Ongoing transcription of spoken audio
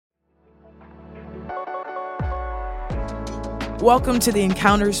Welcome to the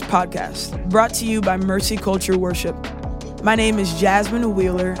Encounters Podcast, brought to you by Mercy Culture Worship. My name is Jasmine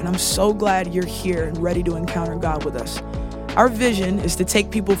Wheeler, and I'm so glad you're here and ready to encounter God with us. Our vision is to take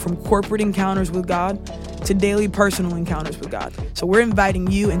people from corporate encounters with God to daily personal encounters with God. So we're inviting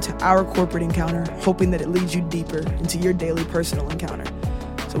you into our corporate encounter, hoping that it leads you deeper into your daily personal encounter.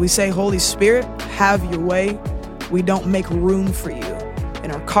 So we say, Holy Spirit, have your way. We don't make room for you. In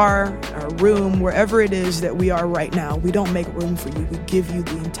our car, our room, wherever it is that we are right now, we don't make room for you. We give you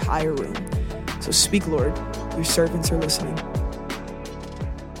the entire room. So speak, Lord. Your servants are listening.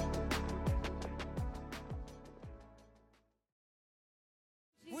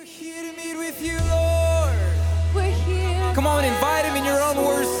 We're here to meet with you, Lord. We're here. Come on, invite him in your own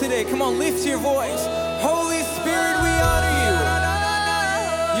words today. Come on, lift your voice. Holy Spirit, we honor you.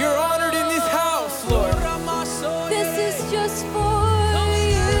 You're honored in this house, Lord. This is just for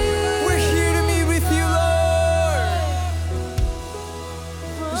you. We're here to meet with you, Lord.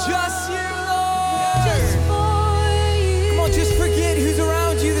 Just you, Lord. Just for you. Come on, just forget who's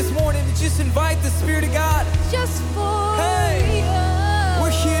around you this morning and just invite the Spirit of God. Just for Hey. you. We're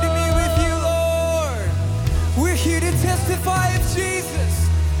here to meet with you, Lord. We're here to testify of Jesus.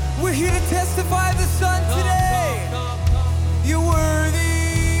 We're here to testify of the Son today. You're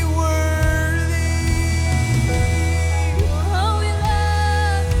worthy, worthy. Oh, we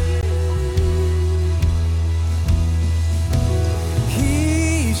love you.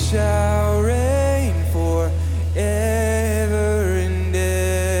 He shall reign forever and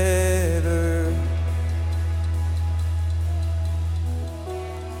ever.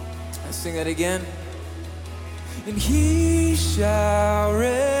 Let's sing that again. And he shall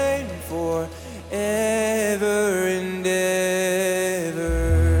reign forever and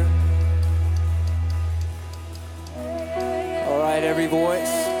ever. All right, every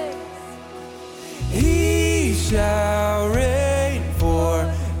voice. He shall reign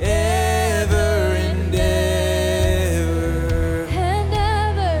forever and ever. And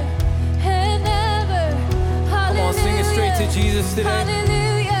ever, and ever. Come on, sing it straight to Jesus today.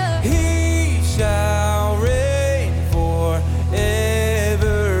 Hallelujah. He shall reign forever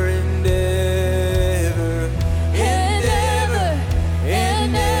and ever. And ever,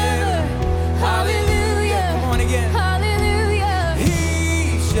 and ever. Hallelujah. Come on again. Hallelujah.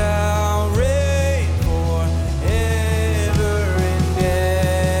 He shall reign forever and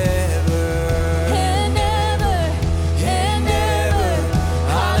ever. And ever, and ever.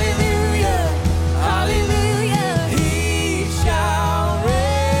 Hallelujah. Hallelujah. He shall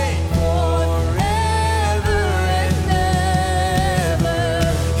reign forever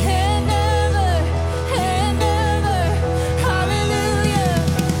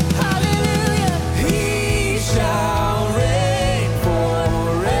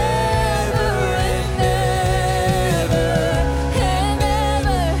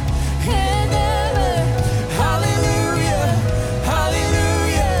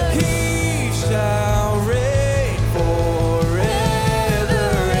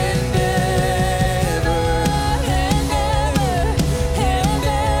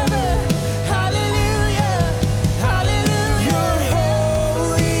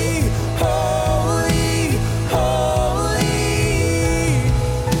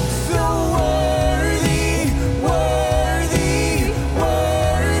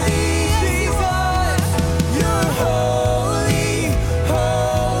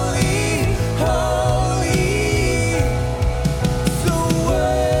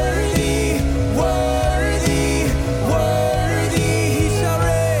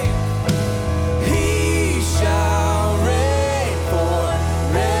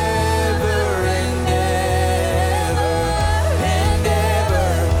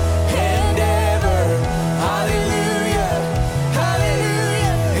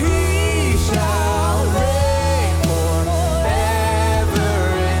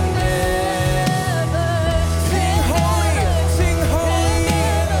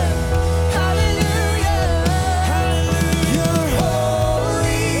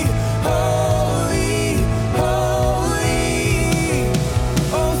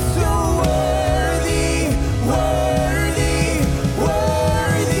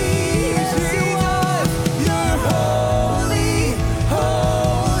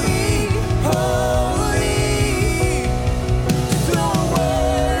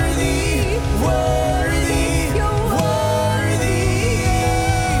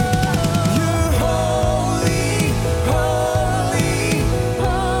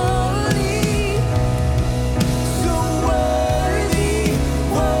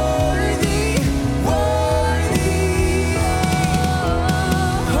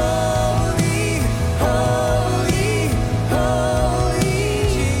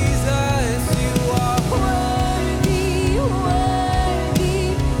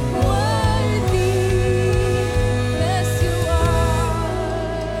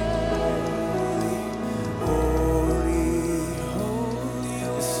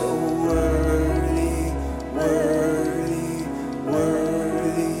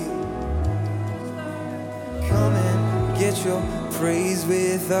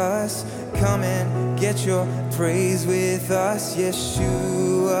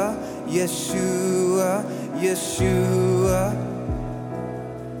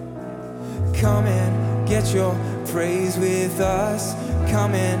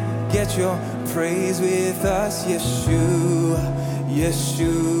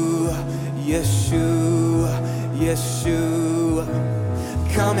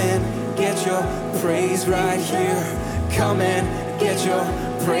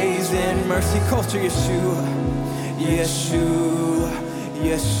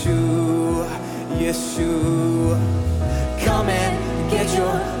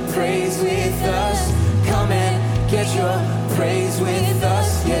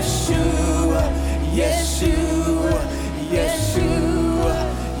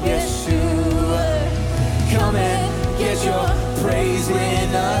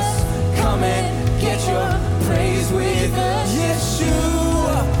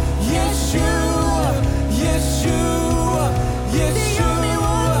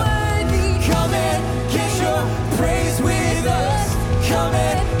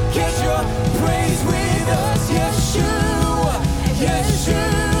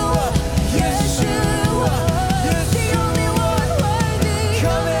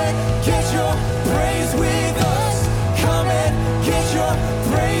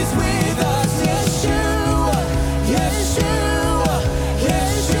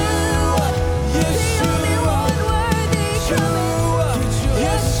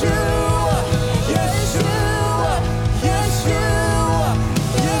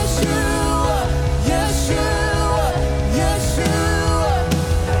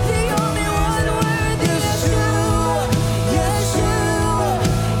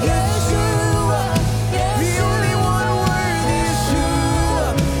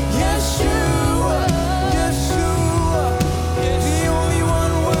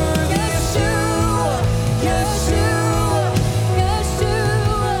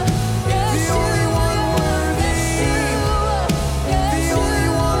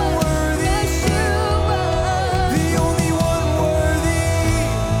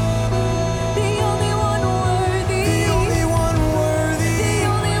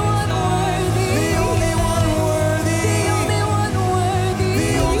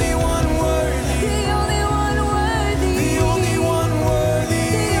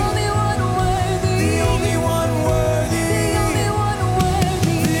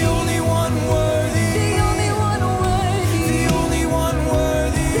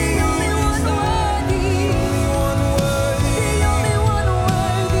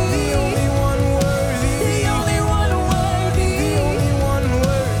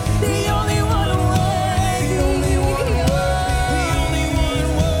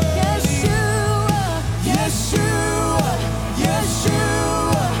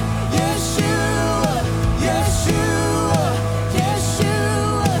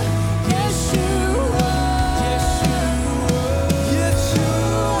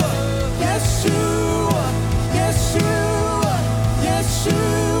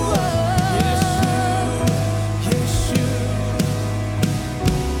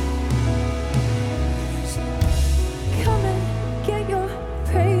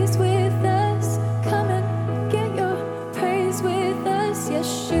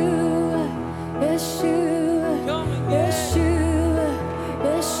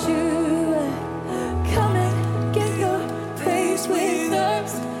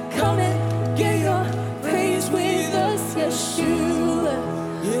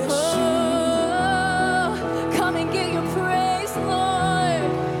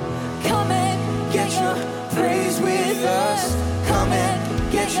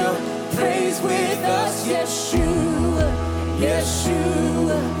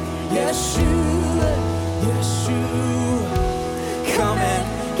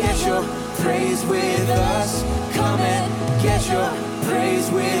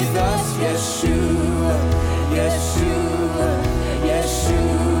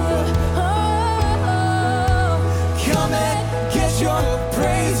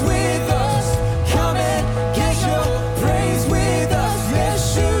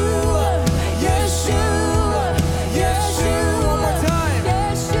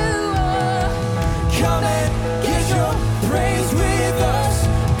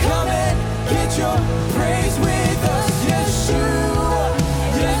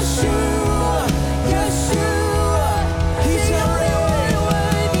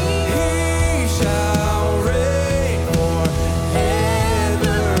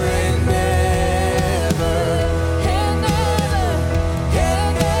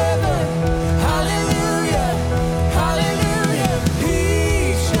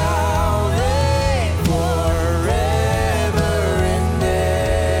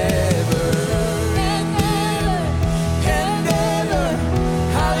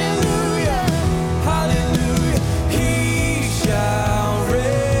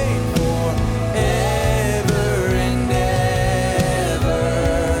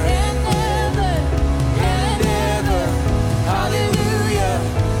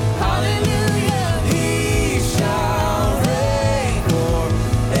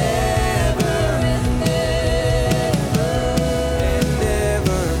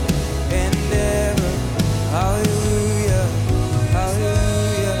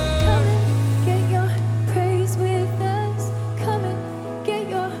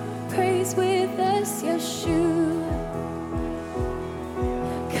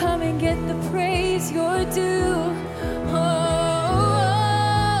get the praise you're due.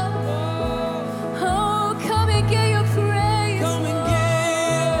 Oh, come and get your praise. Come and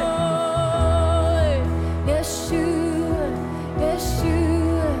get Lord. Yeshua,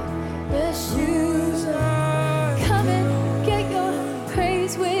 Yeshua, Yeshua. Come and get your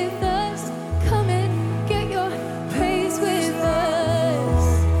praise with us. Come and get your praise with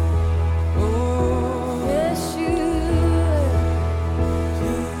us. Yeshua.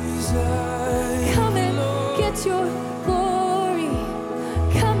 Come and get your glory.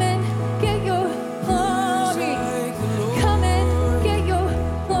 Come and get your glory. Come and get your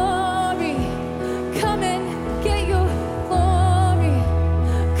glory. Come and get your glory.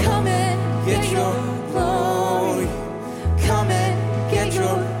 Come and get your glory. Come and get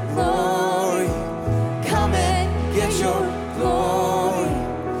your glory. Come and get your glory.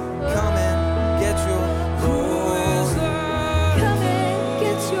 Come and get your Come and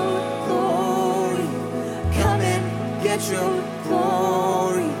get your glory. Come and get your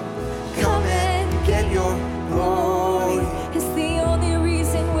glory. come and Get your glory. It's the only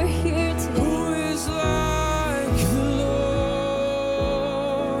reason we're here today. Who is like the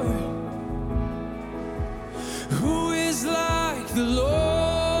Lord? Who is like the Lord?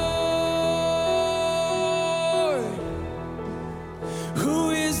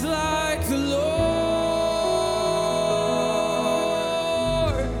 Who is like the Lord?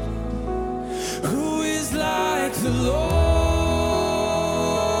 Who is like the Lord?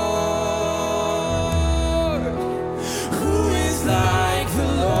 Who is like the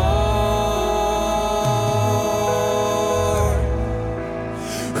Lord?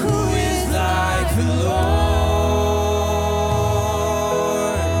 Who is like the Lord?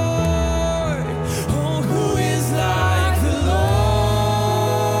 Oh, who is like the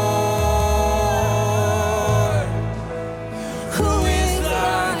Lord? Who is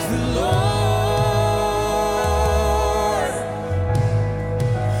like the Lord?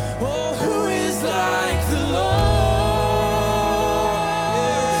 Oh, who is like the Lord?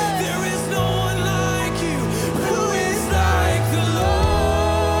 There is no one like you. Who is like the Lord?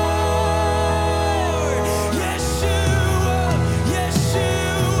 Yeshua,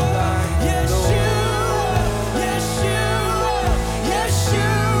 Yeshua, Yeshua, Yeshua,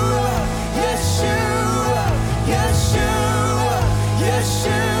 Yeshua, Yeshua, Yeshua,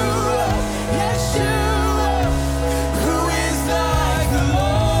 Yeshua, Yeshua. Who is like the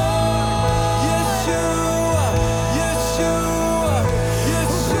Lord? Yeshua, Yeshua,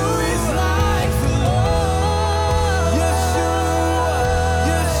 Yeshua. Who is like the Lord? Yeshua,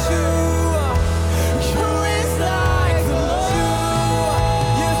 Yeshua. Who is like the Lord?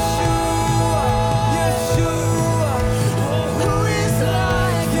 Yeshua, Yeshua. Oh, who is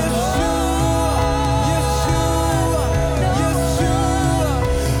like Yeshua, Yeshua, Yeshua.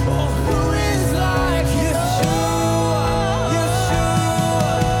 Oh, who is like Yeshua,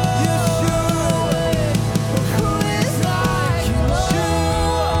 Yeshua, Yeshua. Who is like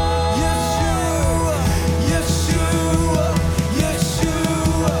Yeshua, Yeshua, Yeshua,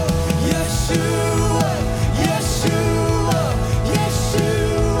 Yeshua, Yeshua, Yeshua,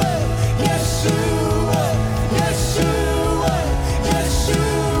 Yeshua, Yeshua, Yeshua, Yeshua,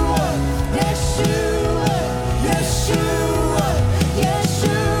 Yeshua, Yeshua,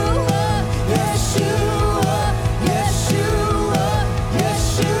 Yeshua, Yeshua,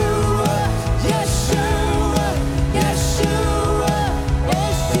 Yeshua, Yeshua, Yeshua,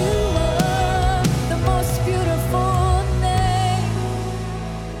 Yeshua, the most beautiful name,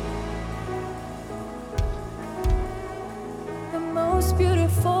 the most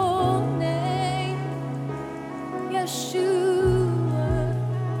beautiful name, Yeshua,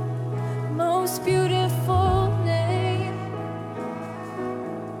 most beautiful name,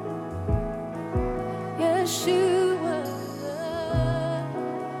 Yeshua.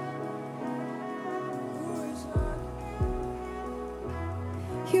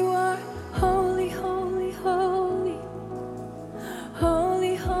 You are holy, holy, holy,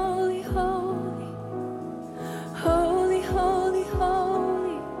 holy, holy, holy, holy, holy,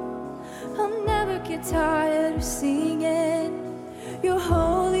 holy. I'll never get tired of singing. You're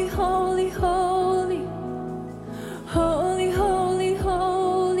holy, holy, holy, holy, holy,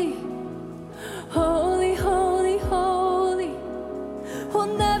 holy, holy, holy, holy.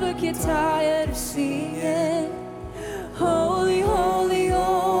 We'll never get tired of singing. Holy, holy,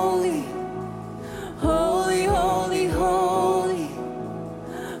 holy, holy, holy, holy,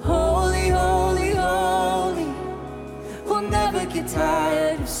 holy, holy, holy. We'll never get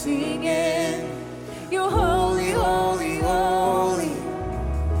tired of singing. You're holy, holy.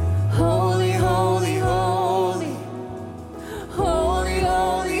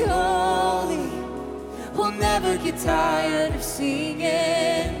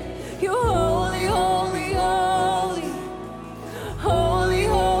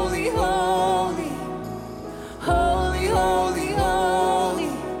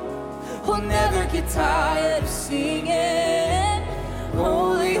 tired of singing.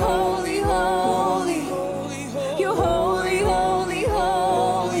 Holy, holy, holy. You're holy, holy,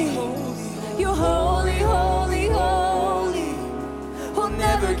 holy. You're holy, holy, holy. We'll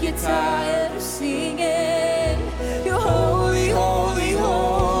never get tired of singing. You're holy, holy,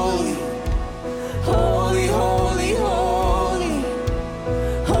 holy. Holy, holy, holy.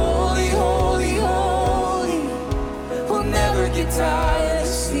 Holy, holy, holy. We'll never get tired of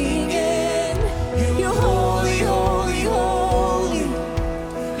singing. You're holy, holy, holy.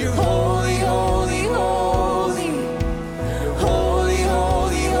 You're holy, holy, holy. Holy,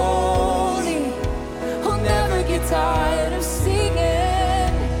 holy, holy. We'll never get tired of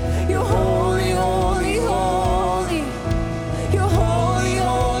singing. You're holy, holy, holy. You're holy,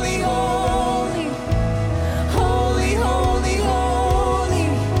 holy, holy. Holy, holy, holy.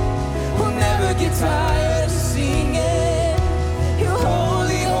 We'll never get tired of singing. You're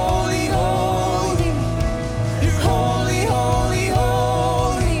holy, holy, holy. You're holy, holy,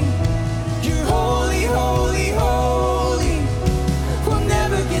 holy. You're holy, holy, holy. We'll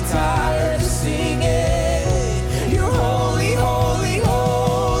never get tired of singing. You're holy, holy,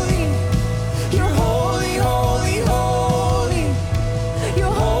 holy. You're holy, holy, holy.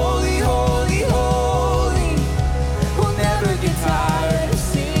 You're holy, holy, holy. We'll never get tired of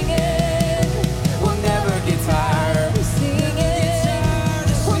singing. We'll never get tired of singing.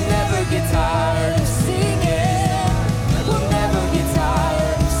 We'll never get tired of singing. We'll never get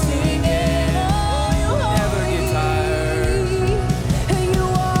tired of singing. Oh, you'll never get tired. And you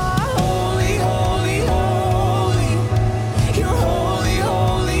are holy, holy, holy. You're holy,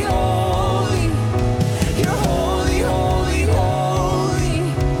 holy, holy. You're holy, holy,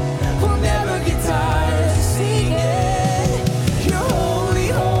 holy. We'll never get tired of singing. You're holy,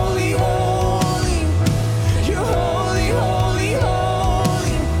 holy, holy. You're holy, holy,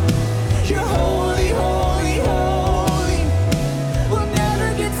 holy. You're holy, holy, holy. We'll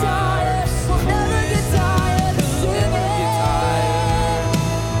never get tired. We'll never get tired of singing.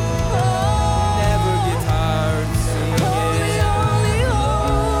 Never get tired of Holy, singing. holy,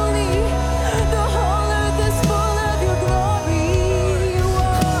 holy. The whole earth is full of your glory. You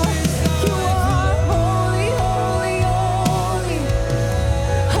are holy, holy, holy.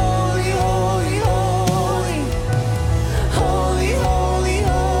 Holy, holy, holy. Holy, holy,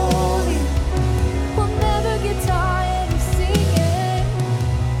 holy. We'll never get tired of singing.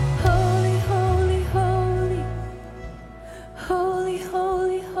 Holy, holy, holy. Holy,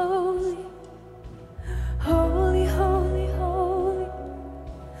 holy, holy. Holy, holy, holy.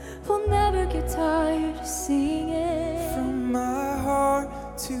 We'll never get tired of singing. From my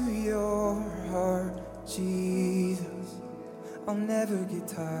heart to your heart, Jesus, I'll never get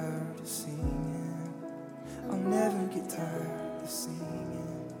tired of singing. I'll never get tired of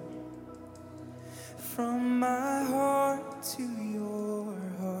singing. From my heart to your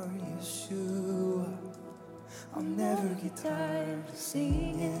heart, Yeshua, I'll never get tired of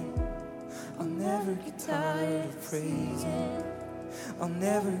singing. I'll never get tired of praising. I'll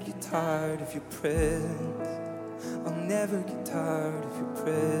never get tired of your presence. I'll never get tired of your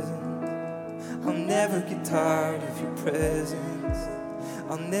presence. I'll never get tired of your presence.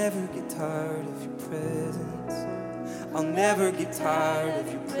 I'll never get tired of your presence. I'll never get tired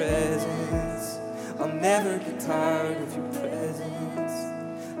of your presence. I'll never get tired of your presence.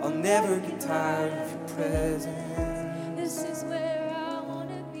 I'll never get tired of your presence. This is where I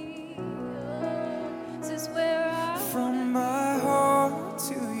wanna be. This is where I From my heart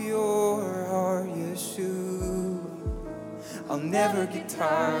to your heart, Yeshua, I'll never get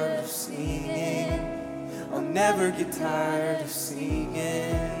tired of singing. I'll never get tired of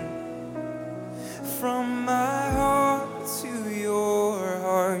singing. From my heart to your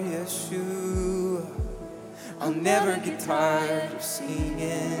heart, Yeshua, I'll never get tired of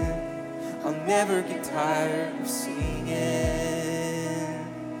singing. I'll never get tired of singing.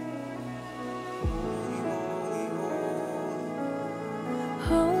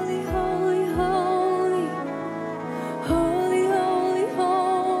 Holy, holy, holy. holy, holy, holy. Holy, holy,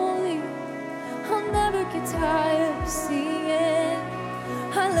 holy. I'll never get tired of singing.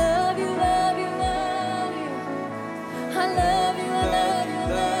 I love you, love you, love you. I love you, I love you, I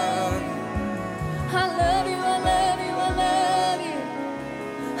love you. I love you, I love you, I love you.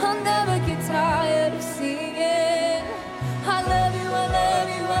 I'll never get tired of singing. I love you, I love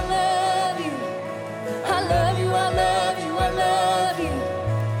you, I love you. I love you, I love you, I love you.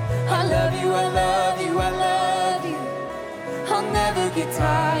 I love you, I love you, I love you. I'll never get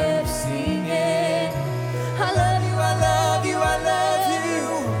tired of singing. I love you, I love you, I love you.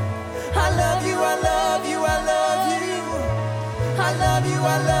 I love you, I love you, I love you. I love you,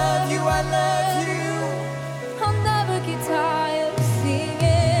 I love you, I love you.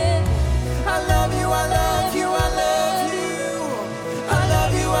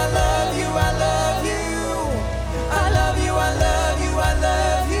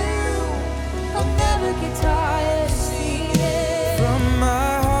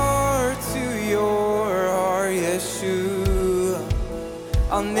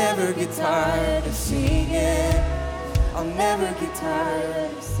 never get tired of singing. I'll never get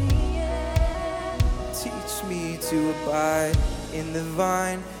tired of singing. Teach me to abide in the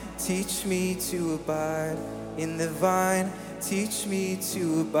vine. Teach me to abide in the vine. Teach me to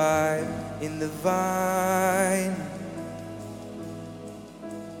abide in the vine.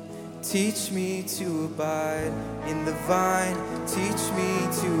 Teach me to abide in the vine. Teach me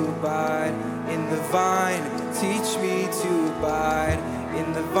to abide in the vine. Teach me to abide in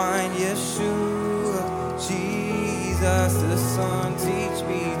the vine. Yeshua, Jesus the Son. Teach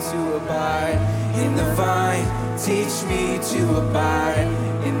me to abide in the vine. Teach me to abide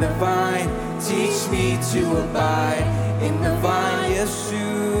in the vine. Teach me to abide in the vine.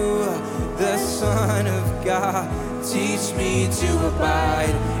 Yeshua, the Son of God. Teach me to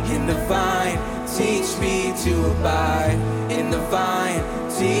abide in the vine. Teach me to abide in the vine.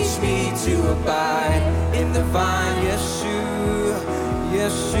 Teach me to abide in the vine. Yeshua,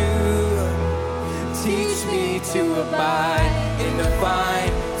 Yeshua. Teach me to abide in the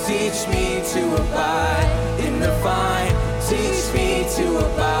vine. Teach me to abide in the vine. Teach me to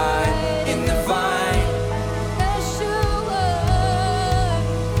abide in the vine. Yeshua.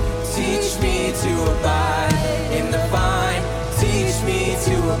 Teach me to abide in the vine. Teach me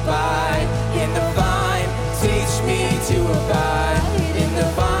to abide in the vine. Teach me to abide in the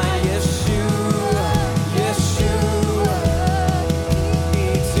vine. Yeshua, Yeshua. Me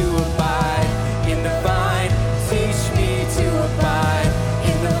to abide in the vine. Teach me to abide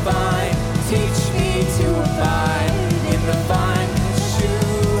in the vine. Teach me to abide in the vine.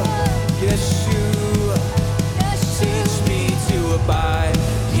 Yeshua, Yeshua. Teach me to abide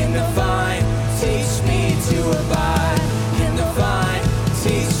in the vine. Teach me to abide in the vine.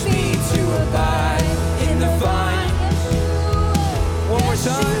 Teach me to abide in the vine. One more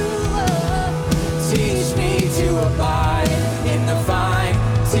time. Teach me to abide in the vine.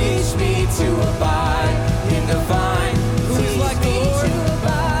 Teach me to abide in the vine. Who is like the Lord?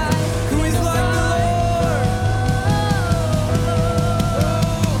 Who is like the Lord?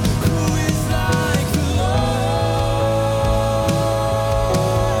 Who is like the Lord?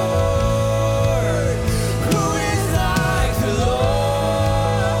 Who is like the Lord?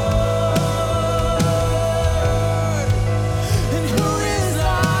 And who is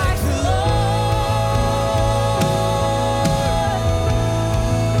like the Lord?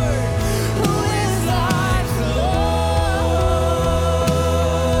 Who is like the Lord?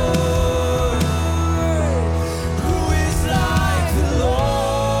 Who is like the Lord?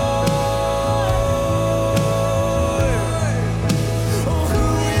 Oh, who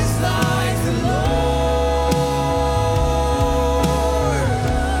is like the Lord?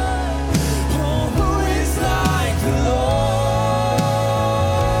 Oh, who is like the Lord?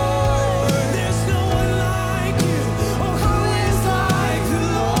 There's no one like you. Oh, who is like the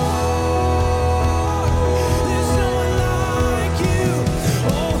Lord? There's no one like you.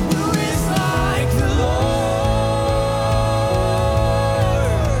 Oh, who is like the Lord?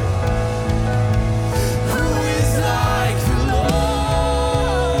 Who is like the Lord?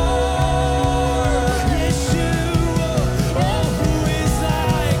 Yeshua. Oh, who is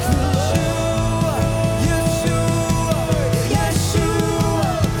like the Lord? Yeshua. Yeshua.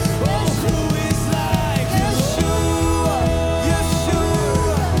 Oh, who is like Yeshua?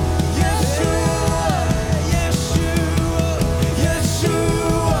 Yeshua. Yeshua. Yeshua. Yeshua.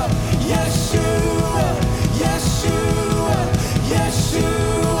 Yeshua. Yeshua. Yeshua. Yeshua.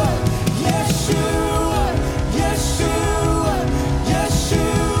 Yeshua. Yeshua.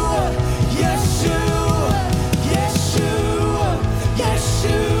 Yeshua.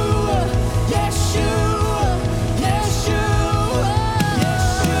 Yeshua. Yeshua.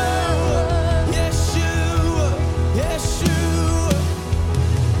 Yeshua. Yeshua. Yeshua.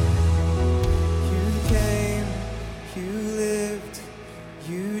 You came, you lived,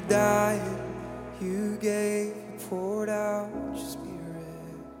 you died, you gave, you poured out your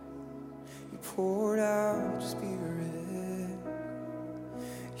spirit. You poured out your spirit.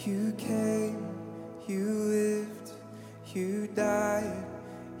 You came, you lived, you died,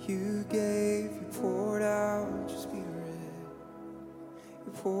 you gave, you poured out your spirit.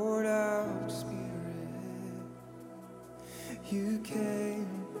 You poured out your spirit. You came,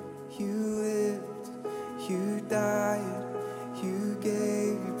 you lived, you died, you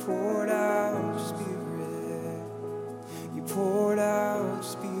gave, you poured out your spirit. You poured out your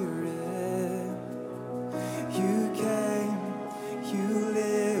spirit. You came, you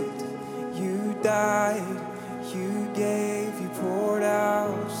lived, you died, you gave, you poured out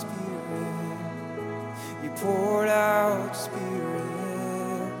your spirit. You poured out your spirit.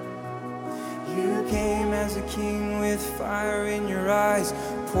 You came as a king with fire in your eyes,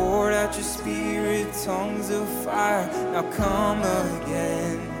 poured out your spirit, tongues of fire. Now come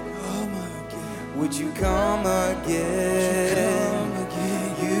again. Would you come again?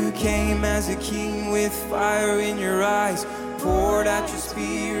 You came as a king with fire in your eyes, poured out your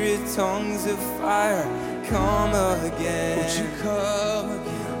spirit, tongues of fire. Come again. Would you come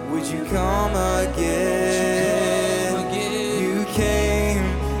again? Would you come again? You came,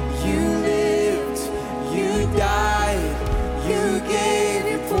 you lived, you died, you gave,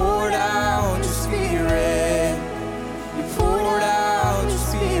 you poured out your spirit. You poured out your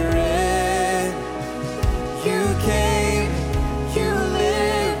spirit. You came, you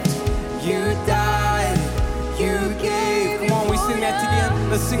lived, you died, you gave. Come on, we sing that together.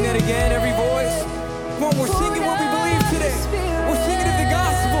 Let's sing that again, every voice. Come on, we're singing what we believe today. We're singing of the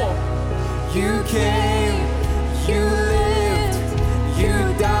gospel. You came, you lived, you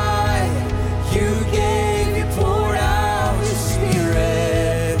died, you gave, you poured out your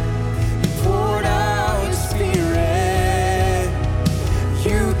spirit. You poured out your spirit.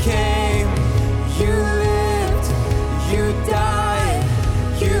 You came, you lived, you died,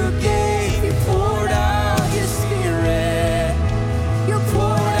 you gave, you poured out your spirit. You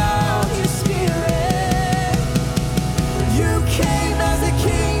poured out your spirit. You came as a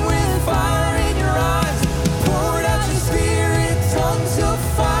king with fire in your eyes, poured out your spirit, tongues of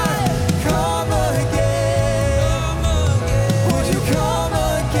fire. Come again. Would you come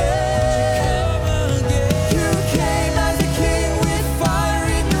again? You came as a king with fire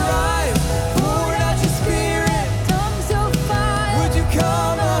in your eyes, poured out your spirit, tongues of fire. would you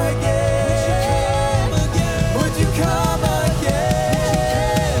come again? Would you come again?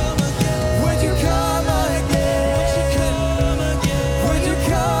 Would you come again? Would you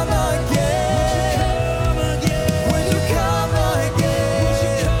come again? Would you come again? Would you come again?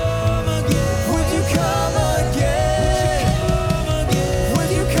 Would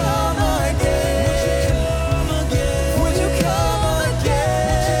you come again? Would you come again?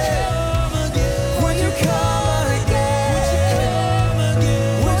 Would you come again?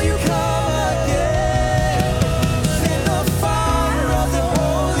 Would you come again? Send the fire of the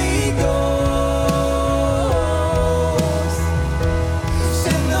Holy Ghost.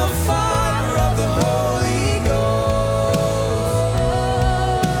 Send the fire of the Holy Ghost.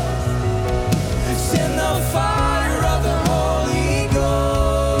 Send the fire of the Holy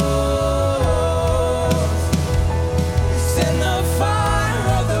Ghost. Send the fire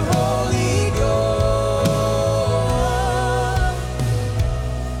of the Holy Ghost.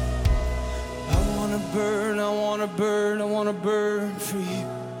 I wanna burn, I wanna burn, I wanna burn for you.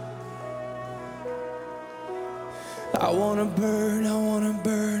 I wanna burn, I wanna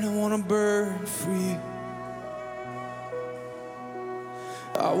burn, I wanna burn for you.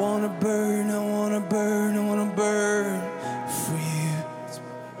 I wanna burn, I wanna burn, I wanna burn for you.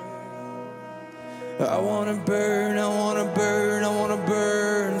 I wanna burn, I wanna burn, I wanna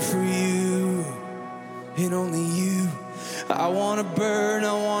burn for you, and only you. I wanna burn,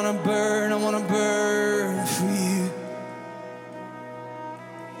 I wanna burn, I wanna burn for you.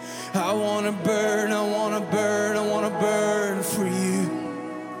 I wanna burn, I wanna burn, I wanna burn for you.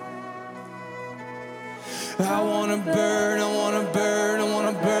 I wanna burn, I wanna burn, I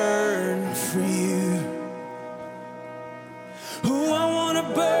wanna burn for you. Oh, I wanna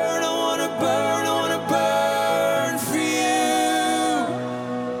burn, I wanna burn, I wanna burn for you.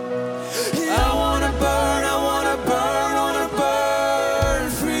 I wanna burn, I wanna burn, I wanna burn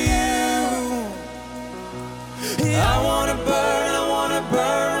for you. I wanna burn, I wanna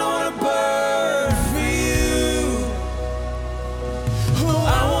burn, I wanna burn for you. Oh,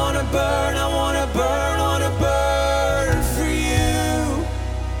 I wanna burn, I wanna burn, I wanna burn for you.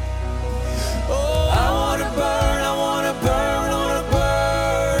 Oh, I wanna burn, I wanna burn, I wanna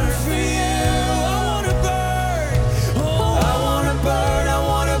burn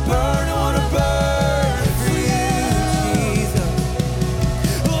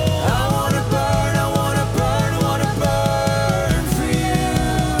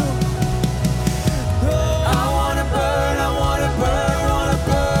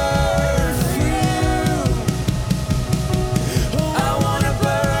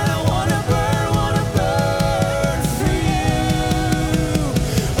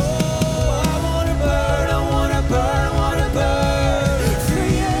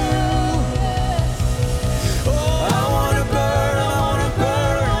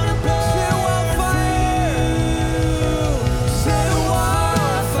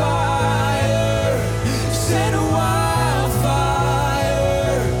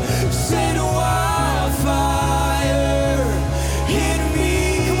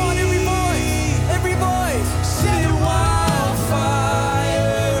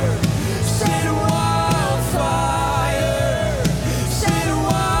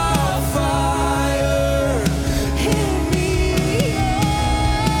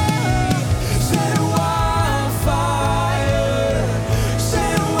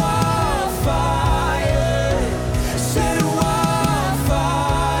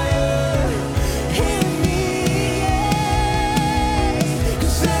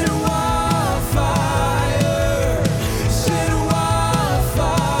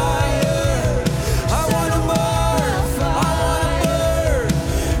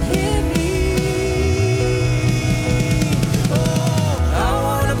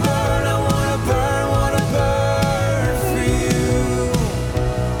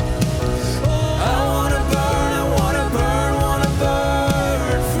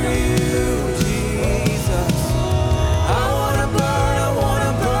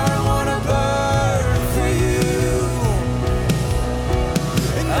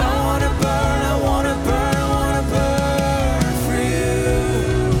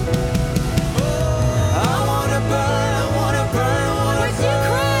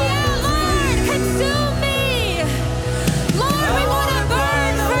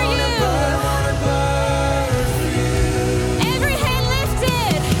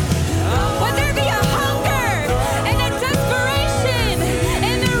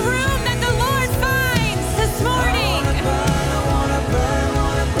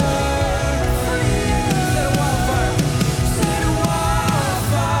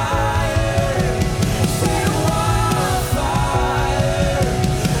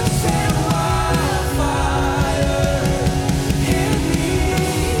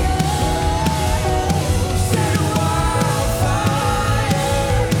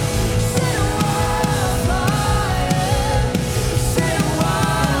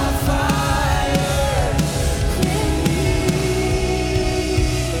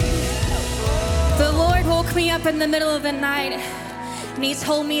woke me up in the middle of the night and he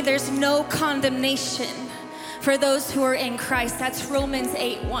told me there's no condemnation for those who are in Christ. That's Romans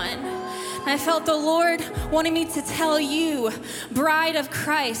 8:1. I felt the Lord wanting me to tell you, bride of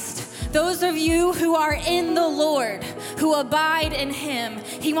Christ, those of you who are in the Lord, who abide in him,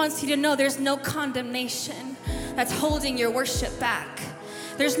 he wants you to know there's no condemnation that's holding your worship back.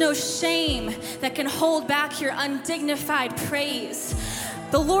 There's no shame that can hold back your undignified praise.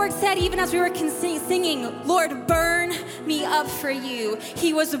 The Lord said, even as we were singing, Lord, burn me up for you.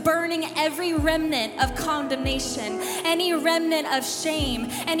 He was burning every remnant of condemnation, any remnant of shame,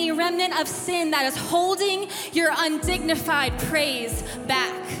 any remnant of sin that is holding your undignified praise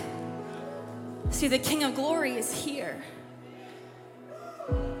back. See, the King of Glory is here.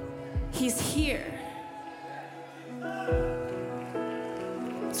 He's here.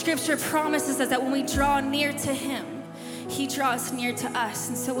 Scripture promises us that when we draw near to him, he draws near to us.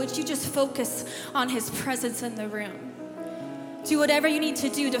 And so would you just focus on his presence in the room? Do whatever you need to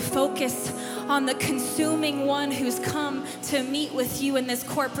do to focus on the consuming one who's come to meet with you in this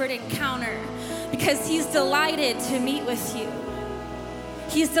corporate encounter, because he's delighted to meet with you.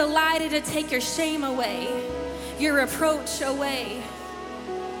 He's delighted to take your shame away, your reproach away.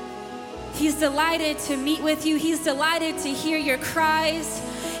 He's delighted to meet with you. He's delighted to hear your cries.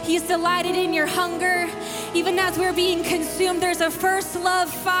 He's delighted in your hunger. Even as we're being consumed, there's a first love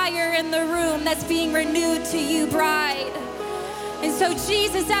fire in the room that's being renewed to you, bride. And so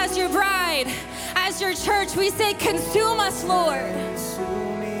Jesus, as your bride, as your church, we say, consume us, Lord.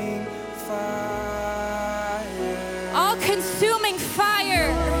 Consuming fire. All-consuming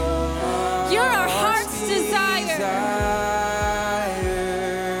fire. You're our heart's desire.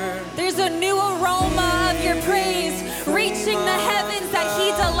 There's a new aroma of your praise reaching the heavens that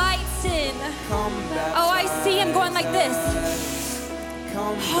he delights in. Oh, I see him going like this.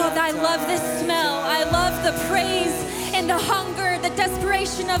 Oh, I love this smell. I love the praise and the hunger, the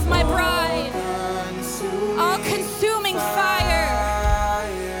desperation of my bride. All-consuming fire.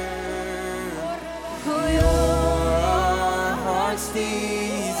 Oh, you're our heart's desire.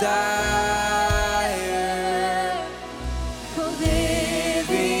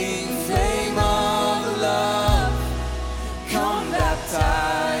 Living flame of love, come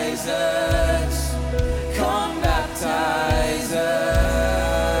baptize us. Come baptize us.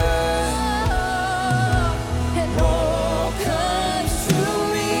 All-consuming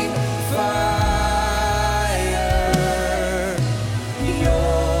fire.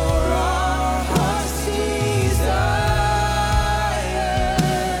 You're our heart's desire.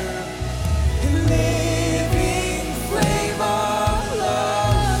 Living flame of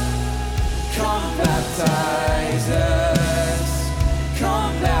love, come baptize us.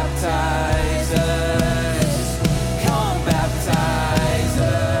 Come baptize us. Come baptize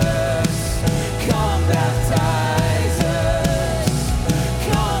us. Come baptize us.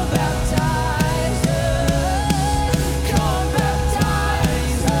 Come baptize us. Come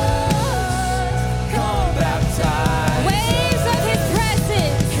baptize us. Come baptize. Waves of his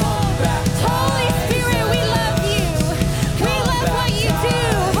presence. Come baptize. Holy Spirit, we love you. We love what you do.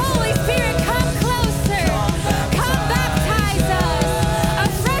 Holy Spirit, come closer. Come baptize us. A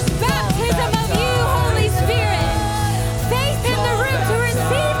fresh baptism of you, Holy Spirit. Faith in the room to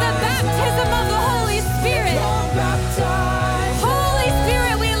receive the baptism of the Holy Spirit. Come baptize. Holy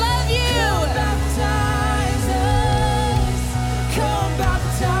Spirit, we love you. Baptize us. Come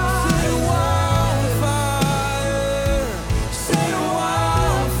baptize. Set a wildfire. Set a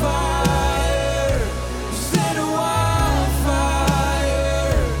wildfire. Set a wildfire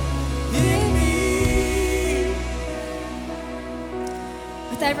in me.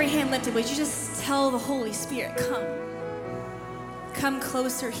 With every hand lifted, would you just tell the Holy Spirit, come. Come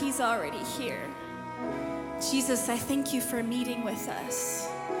closer, he's already here. Jesus, I thank you for meeting with us.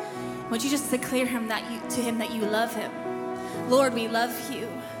 Would you just declare to him that you love him? Lord, we love you.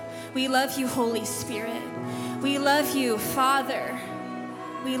 We love you, Holy Spirit. We love you, Father.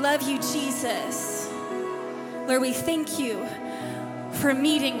 We love you, Jesus. Lord, we thank you for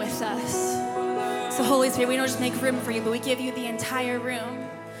meeting with us. So Holy Spirit, we don't just make room for you, but we give you the entire room.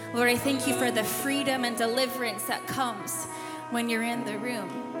 Lord, I thank you for the freedom and deliverance that comes when you're in the room.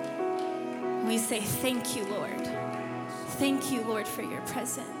 We say thank you, Lord. Thank you, Lord, for your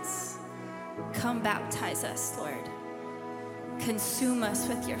presence. Come baptize us, Lord. Consume us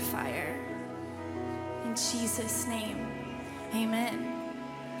with your fire. In Jesus' name, amen.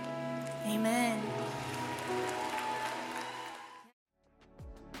 Amen.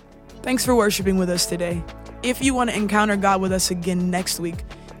 Thanks for worshiping with us today. If you want to encounter God with us again next week,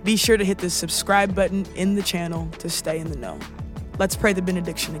 be sure to hit the subscribe button in the channel to stay in the know. Let's pray the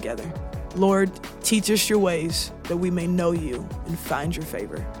benediction together. Lord, teach us your ways that we may know you and find your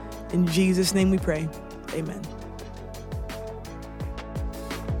favor. In Jesus' name we pray. Amen.